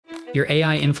Your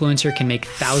AI influencer can make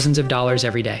thousands of dollars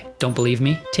every day. Don't believe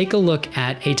me? Take a look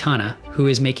at Aitana, who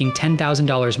is making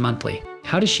 $10,000 monthly.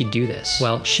 How does she do this?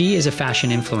 Well, she is a fashion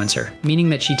influencer, meaning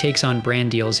that she takes on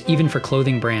brand deals even for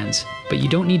clothing brands. But you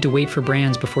don't need to wait for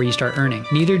brands before you start earning.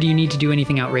 Neither do you need to do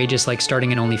anything outrageous like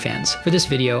starting an OnlyFans. For this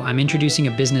video, I'm introducing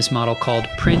a business model called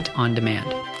Print on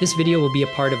Demand. This video will be a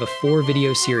part of a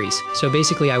 4-video series. So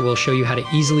basically, I will show you how to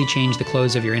easily change the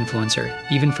clothes of your influencer,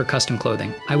 even for custom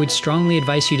clothing. I would strongly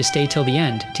advise you to stay till the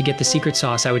end to get the secret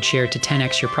sauce I would share to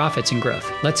 10x your profits and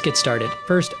growth. Let's get started.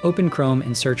 First, open Chrome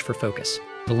and search for Foocus.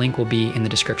 The link will be in the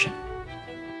description.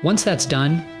 Once that's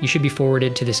done, you should be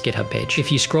forwarded to this GitHub page.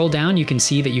 If you scroll down, you can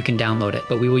see that you can download it,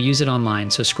 but we will use it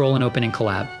online, so scroll and open in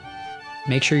Collab.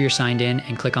 Make sure you're signed in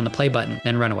and click on the play button,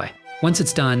 then run away. Once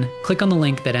it's done, click on the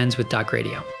link that ends with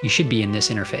 .radio. You should be in this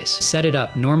interface. Set it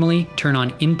up normally, turn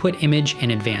on Input Image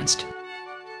and Advanced.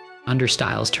 Under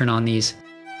Styles, turn on these.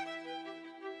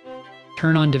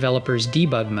 Turn on Developers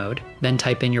Debug Mode, then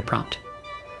type in your prompt.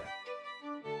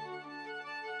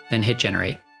 Then hit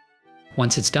Generate.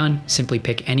 Once it's done, simply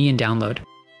pick any and download.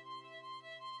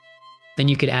 Then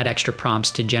you could add extra prompts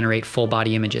to generate full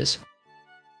body images.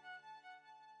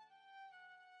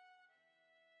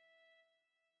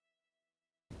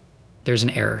 There's an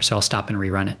error, so I'll stop and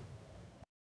rerun it.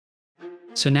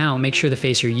 So now make sure the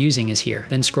face you're using is here.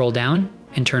 Then scroll down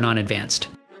and turn on Advanced.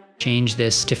 Change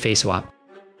this to Face Swap.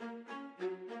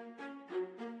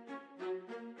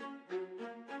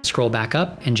 Scroll back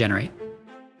up and generate.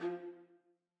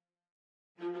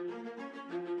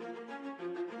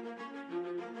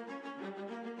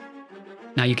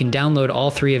 Now you can download all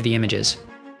 3 of the images.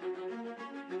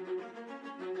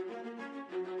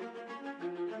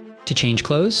 To change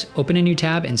clothes, open a new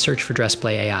tab and search for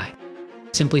Dressplay AI.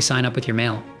 Simply sign up with your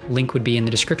mail. Link would be in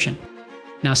the description.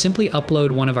 Now simply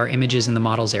upload one of our images in the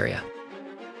models area.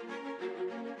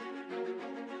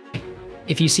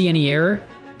 If you see any error,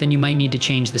 then you might need to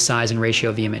change the size and ratio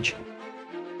of the image.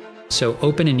 So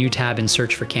open a new tab and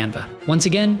search for Canva. Once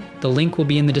again, the link will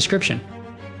be in the description.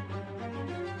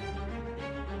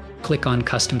 Click on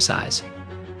Custom Size.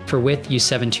 For width, use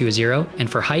 720, and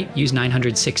for height, use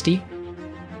 960.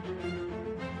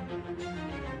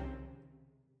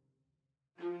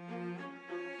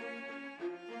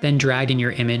 Then drag in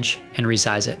your image and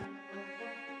resize it.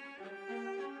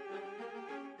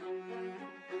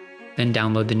 Then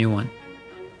download the new one.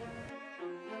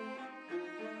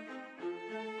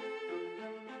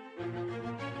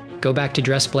 Go back to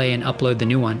Dressplay and upload the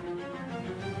new one.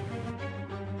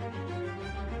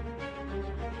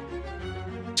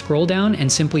 Scroll down and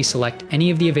simply select any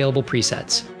of the available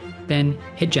presets. Then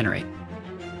hit Generate.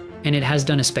 And it has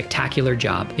done a spectacular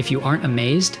job. If you aren't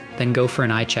amazed, then go for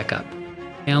an eye checkup.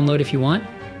 Download if you want.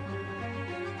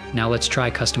 Now let's try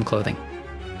custom clothing.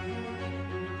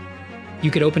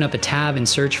 You could open up a tab and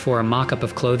search for a mock-up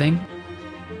of clothing.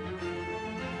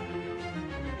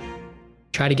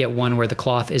 Try to get one where the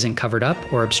cloth isn't covered up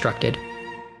or obstructed.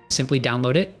 Simply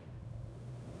download it.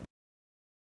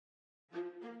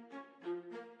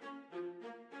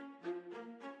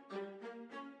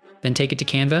 Then take it to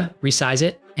Canva, resize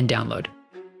it, and download.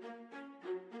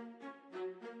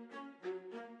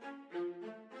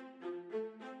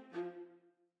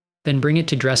 Then bring it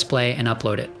to Dressplay and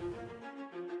upload it.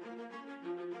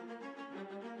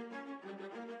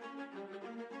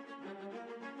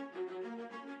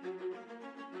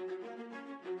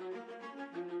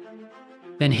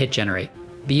 Then hit Generate.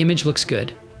 The image looks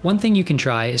good. One thing you can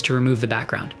try is to remove the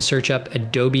background. Search up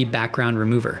Adobe Background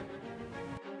Remover.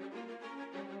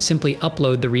 Simply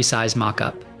upload the resized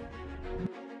mockup.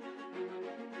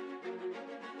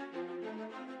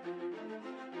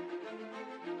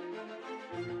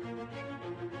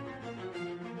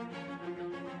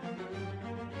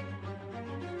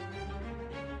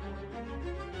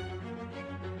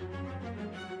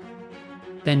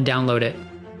 Then download it.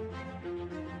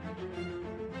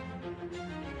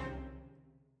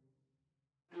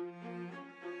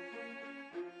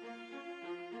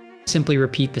 Simply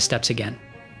repeat the steps again.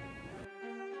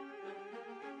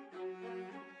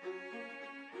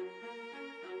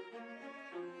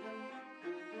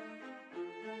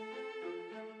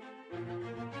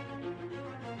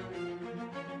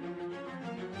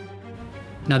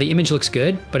 Now the image looks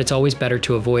good, but it's always better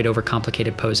to avoid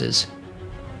overcomplicated poses.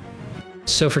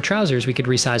 So for trousers, we could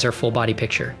resize our full body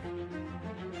picture.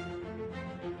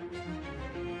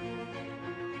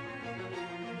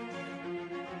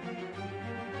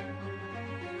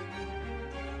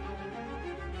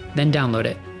 Then download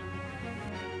it.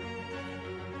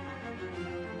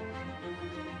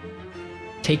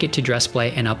 Take it to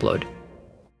Dressplay and upload.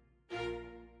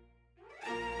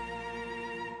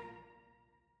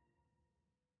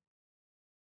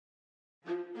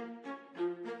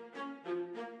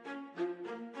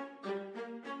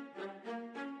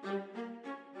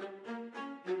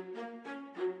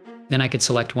 Then I could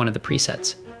select one of the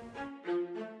presets.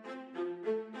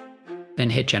 Then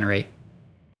hit generate.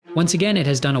 Once again, it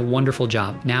has done a wonderful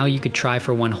job. Now you could try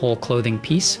for one whole clothing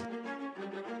piece.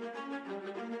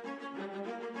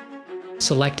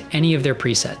 Select any of their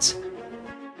presets.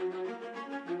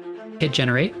 Hit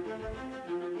generate.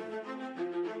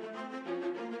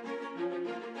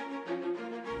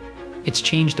 It's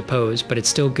changed the pose, but it's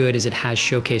still good as it has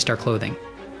showcased our clothing.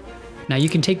 Now you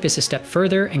can take this a step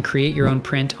further and create your own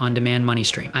print on demand money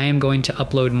stream. I am going to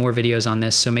upload more videos on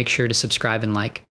this, so make sure to subscribe and like.